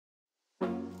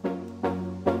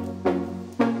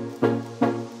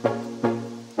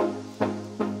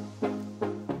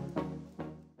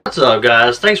What's up,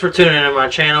 guys? Thanks for tuning in to my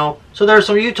channel. So there's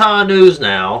some Utah news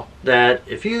now that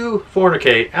if you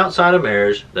fornicate outside of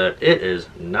marriage, that it is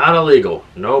not illegal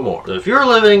no more. So if you're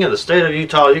living in the state of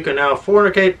Utah, you can now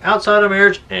fornicate outside of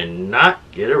marriage and not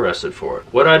get arrested for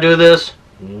it. Would I do this?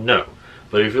 No.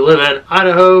 But if you live in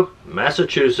Idaho,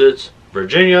 Massachusetts,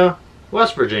 Virginia,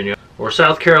 West Virginia, or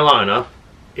South Carolina,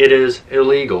 it is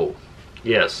illegal.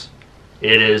 Yes,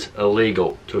 it is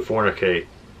illegal to fornicate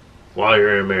while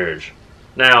you're in marriage.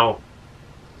 Now,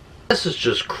 this is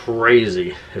just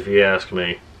crazy if you ask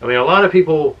me. I mean, a lot of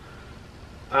people,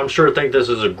 I'm sure, think this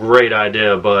is a great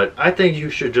idea, but I think you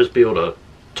should just be able to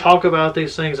talk about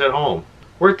these things at home.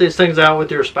 Work these things out with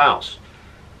your spouse.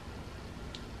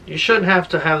 You shouldn't have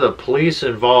to have the police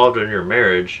involved in your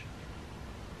marriage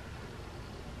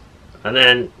and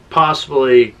then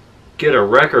possibly get a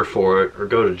record for it or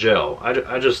go to jail.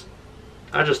 I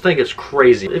just think it's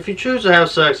crazy. If you choose to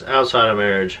have sex outside of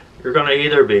marriage, you're going to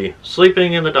either be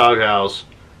sleeping in the doghouse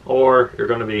or you're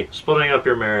going to be splitting up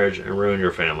your marriage and ruin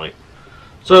your family.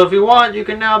 So if you want, you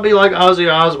can now be like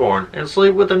Ozzy Osbourne and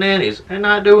sleep with the nannies and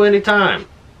not do any time.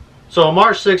 So on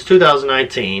March 6,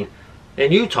 2019,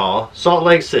 in Utah, Salt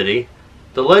Lake City,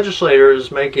 the legislature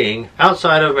is making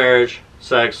outside of marriage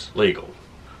sex legal.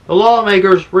 The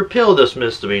lawmakers repealed this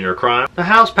misdemeanor crime. The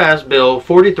House passed Bill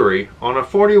 43 on a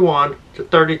 41 to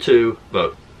 32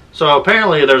 vote. So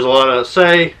apparently there's a lot of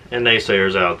say and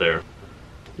naysayers out there.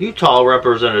 Utah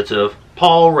Representative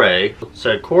Paul Ray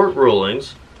said court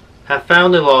rulings have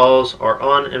found the laws are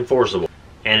unenforceable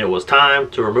and it was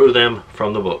time to remove them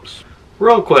from the books.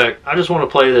 Real quick, I just want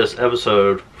to play this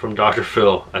episode from Dr.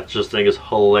 Phil. I just think it's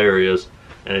hilarious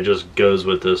and it just goes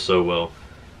with this so well.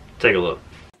 Take a look.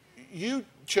 You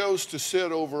chose to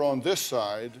sit over on this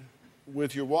side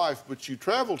with your wife, but you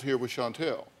traveled here with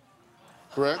Chantel,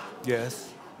 correct?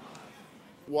 Yes.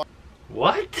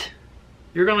 What?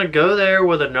 You're gonna go there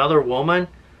with another woman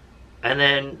and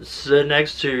then sit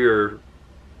next to your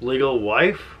legal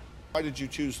wife? Why did you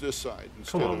choose this side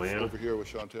instead of over here with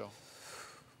Chantel?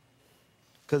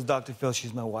 Because Dr. Phil,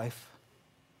 she's my wife.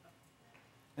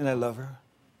 And I love her.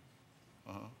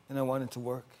 And I want it to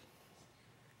work.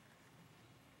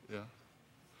 Yeah.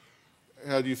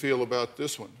 How do you feel about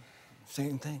this one?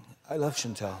 Same thing. I love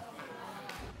Chantel.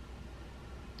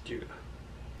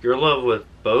 You're in love with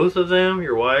both of them,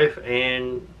 your wife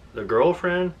and the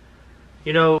girlfriend?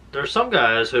 You know, there's some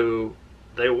guys who,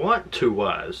 they want two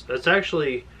wives. That's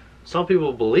actually some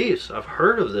people's beliefs. I've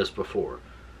heard of this before.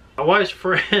 My wife's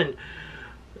friend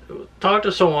talked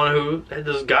to someone who,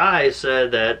 this guy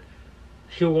said that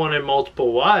he wanted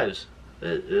multiple wives.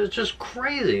 It's just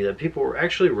crazy that people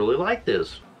actually really like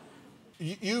this.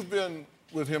 You've been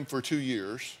with him for 2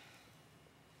 years,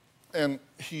 and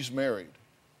he's married.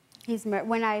 He's married.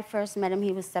 When I first met him,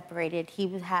 he was separated. He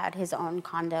had his own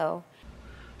condo.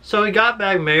 So he got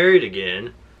back married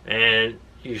again, and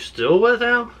you still with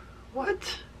him?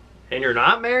 What? And you're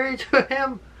not married to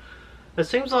him? It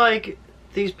seems like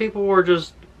these people were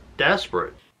just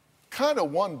desperate. Kind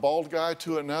of one bald guy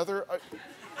to another.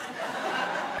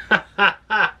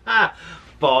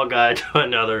 Bald guy to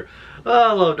another. Oh,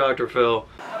 I love Dr. Phil.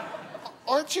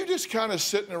 Aren't you just kind of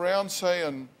sitting around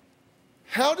saying,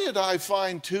 how did I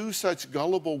find two such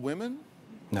gullible women?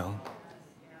 No.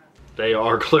 They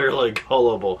are clearly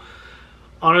gullible.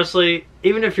 Honestly,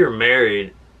 even if you're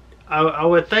married, I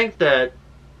would think that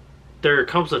there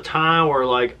comes a time where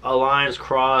like a line's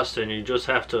crossed and you just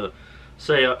have to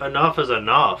say enough is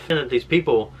enough. And that these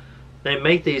people, they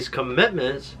make these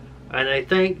commitments and they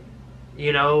think,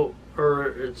 you know, or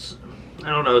it's, I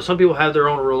don't know, some people have their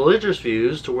own religious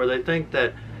views to where they think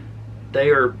that they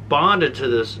are bonded to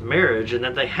this marriage and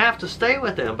that they have to stay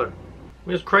with them. But I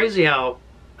mean, it's crazy how,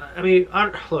 I mean,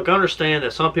 look, I understand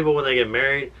that some people when they get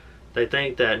married, they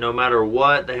think that no matter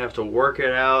what, they have to work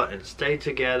it out and stay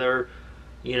together,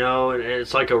 you know, and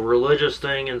it's like a religious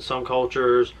thing in some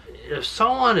cultures. If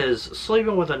someone is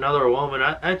sleeping with another woman,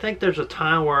 I think there's a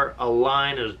time where a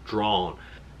line is drawn.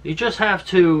 You just have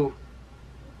to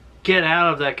get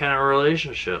out of that kind of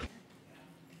relationship.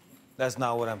 That's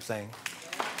not what I'm saying.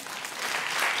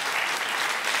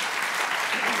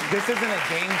 This isn't a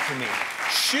game to me.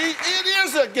 It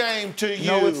is a game to you.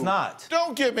 No, it's not.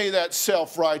 Don't give me that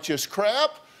self-righteous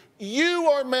crap. You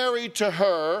are married to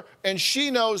her, and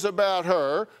she knows about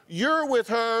her. You're with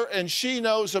her, and she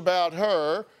knows about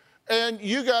her. And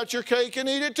you got your cake and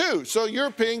eat it too. So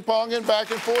you're ping-ponging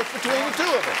back and forth between the two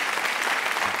of them.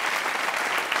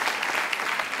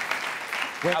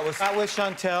 When I was not with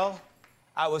Chantel,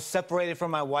 I was separated from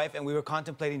my wife and we were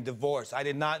contemplating divorce. I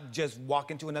did not just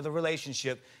walk into another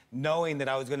relationship knowing that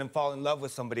I was going to fall in love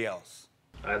with somebody else.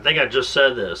 I think I just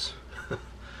said this.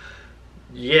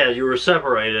 yeah, you were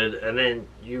separated, and then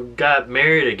you got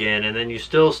married again, and then you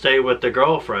still stay with the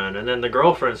girlfriend, and then the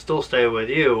girlfriend still stayed with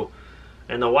you,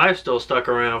 and the wife still stuck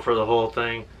around for the whole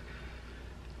thing.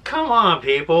 Come on,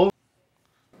 people.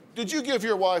 Did you give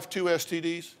your wife 2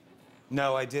 STDs?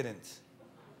 No, I didn't.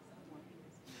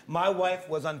 My wife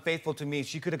was unfaithful to me.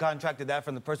 She could have contracted that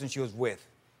from the person she was with.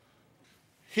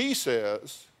 He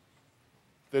says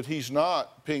that he's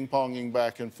not ping-ponging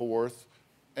back and forth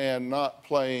and not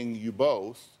playing you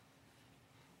both.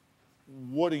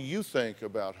 What do you think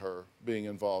about her being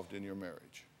involved in your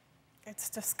marriage? It's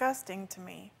disgusting to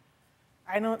me.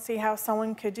 I don't see how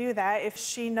someone could do that. If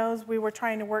she knows we were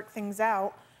trying to work things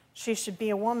out, she should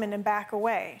be a woman and back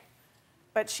away.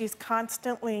 But she's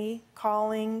constantly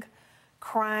calling,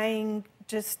 crying,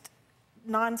 just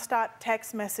nonstop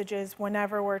text messages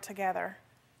whenever we're together.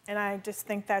 And I just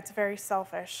think that's very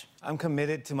selfish. I'm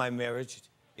committed to my marriage,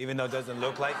 even though it doesn't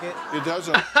look like it. It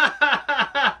doesn't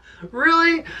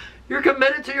Really? You're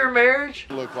committed to your marriage?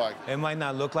 look like it. It might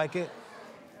not look like it,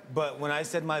 but when I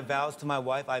said my vows to my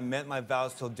wife, I meant my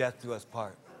vows till death do us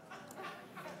part.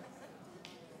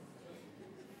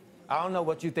 I don't know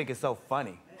what you think is so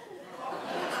funny.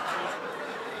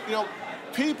 You know,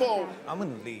 people I'm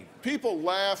gonna leave.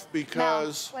 laugh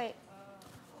because... No, wait.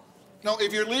 No,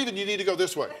 if you're leaving, you need to go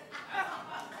this way.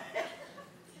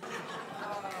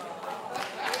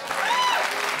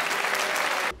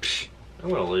 I'm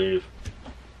gonna leave.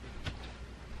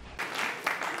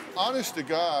 Honest to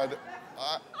God,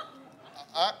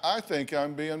 I think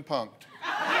I'm being punked.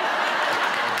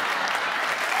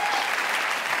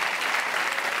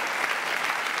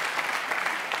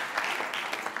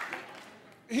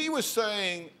 He was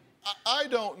saying, I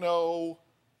don't know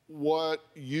what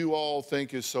you all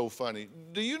think is so funny.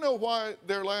 Do you know why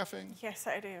they're laughing? Yes,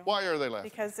 I do. Why are they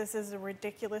laughing? Because this is a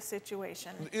ridiculous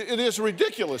situation. It is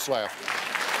ridiculous laughter.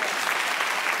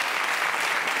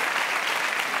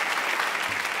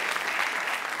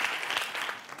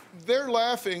 They're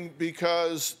laughing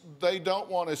because they don't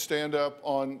want to stand up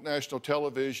on national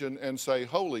television and say,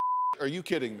 holy are you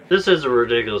kidding me? This is a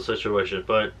ridiculous situation,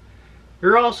 but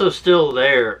you're also still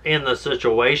there in the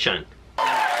situation.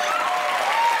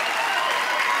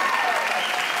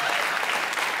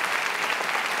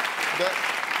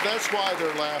 That's why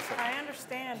they're laughing. I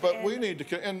understand. But we need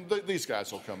to, and these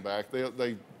guys will come back.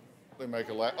 They make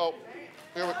a laugh. Oh,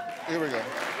 here we go.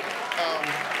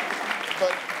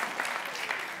 But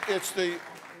it's the,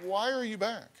 why are you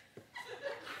back?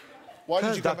 Why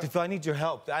did you come Dr. back? Phil, I need your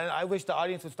help. I wish the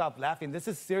audience would stop laughing. This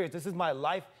is serious. This is my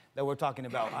life that we're talking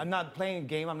about. I'm not playing a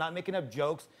game. I'm not making up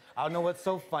jokes. I don't know what's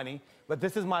so funny, but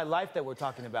this is my life that we're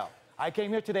talking about. I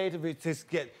came here today to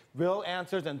get real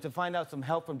answers and to find out some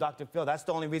help from Dr. Phil. That's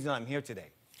the only reason I'm here today.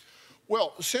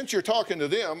 Well, since you're talking to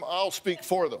them, I'll speak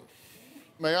for them.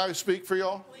 May I speak for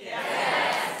y'all?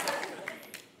 Yes.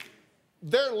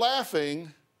 They're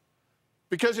laughing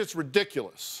because it's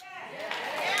ridiculous.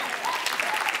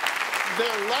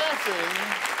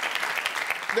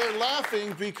 They're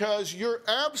laughing because your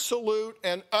absolute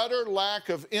and utter lack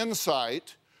of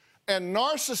insight and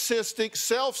narcissistic,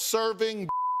 self-serving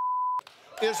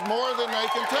is more than they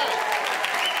can take.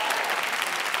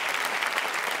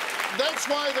 That's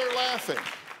why they're laughing.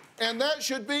 And that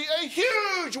should be a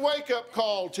huge wake-up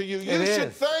call to you. You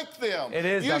should thank them. It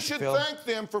is, You Dr. should Phil. thank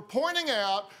them for pointing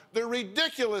out the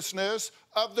ridiculousness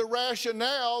of the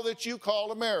rationale that you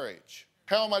call a marriage.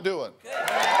 How am I doing? Good. Okay.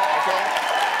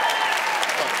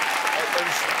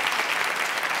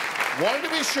 Wanted to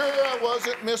be sure I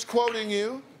wasn't misquoting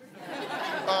you.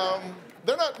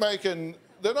 They're not making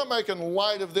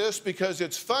light of this because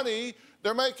it's funny.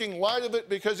 They're making light of it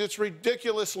because it's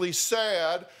ridiculously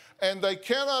sad, and they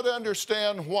cannot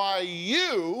understand why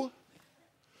you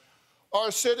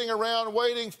are sitting around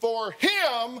waiting for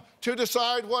him to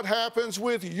decide what happens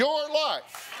with your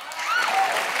life.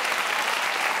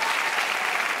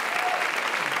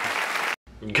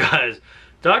 Guys,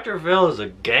 Dr. Phil is a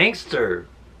gangster.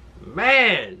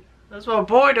 Man, that's my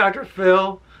boy, Dr.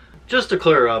 Phil. Just to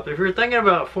clear up, if you're thinking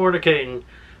about fornicating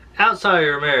outside of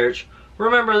your marriage,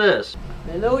 remember this.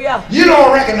 Hallelujah. You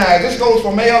don't recognize, this goes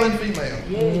for male and female.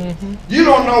 Yeah. You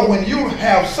don't know when you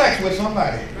have sex with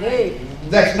somebody Yeah.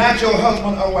 that's not your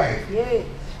husband or wife. Yeah.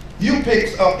 You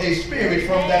pick up a spirit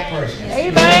from that person.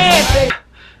 Amen.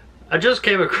 I just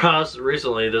came across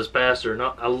recently this pastor, and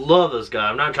I love this guy.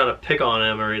 I'm not trying to pick on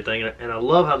him or anything, and I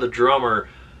love how the drummer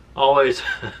always,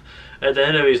 at the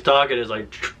end of his talking, is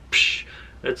like, psh.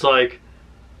 It's like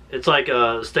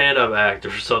a stand-up act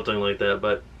or something like that.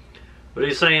 But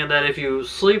he's saying that if you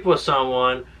sleep with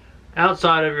someone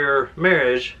outside of your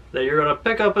marriage, that you're going to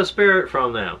pick up a spirit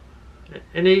from them.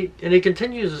 And he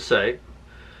continues to say,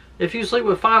 if you sleep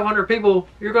with 500 people,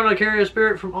 you're going to carry a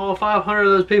spirit from all 500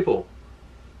 of those people.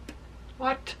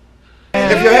 What?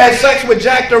 If you had sex with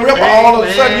Jack the Ripper, all of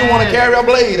a sudden you want to carry a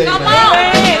blade. Come Amen.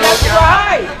 on. That's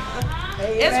right.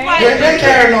 It's You ain't been right.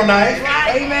 carrying no knife,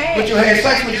 Amen. but you had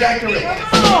sex with Jack the Ripper.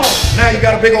 Come on. Now you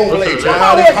got a big old blade. Listen,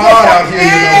 Child, it's hard out here, you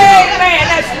know. Amen.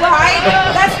 That's right.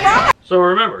 That's right. So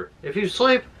remember, if you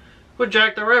sleep with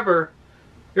Jack the Ripper,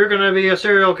 you're going to be a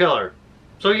serial killer.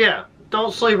 So yeah,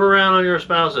 don't sleep around on your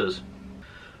spouses.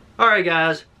 Alright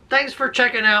guys, thanks for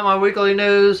checking out my weekly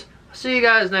news. See you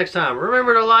guys next time.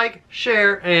 Remember to like,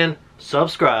 share, and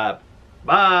subscribe.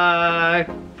 Bye!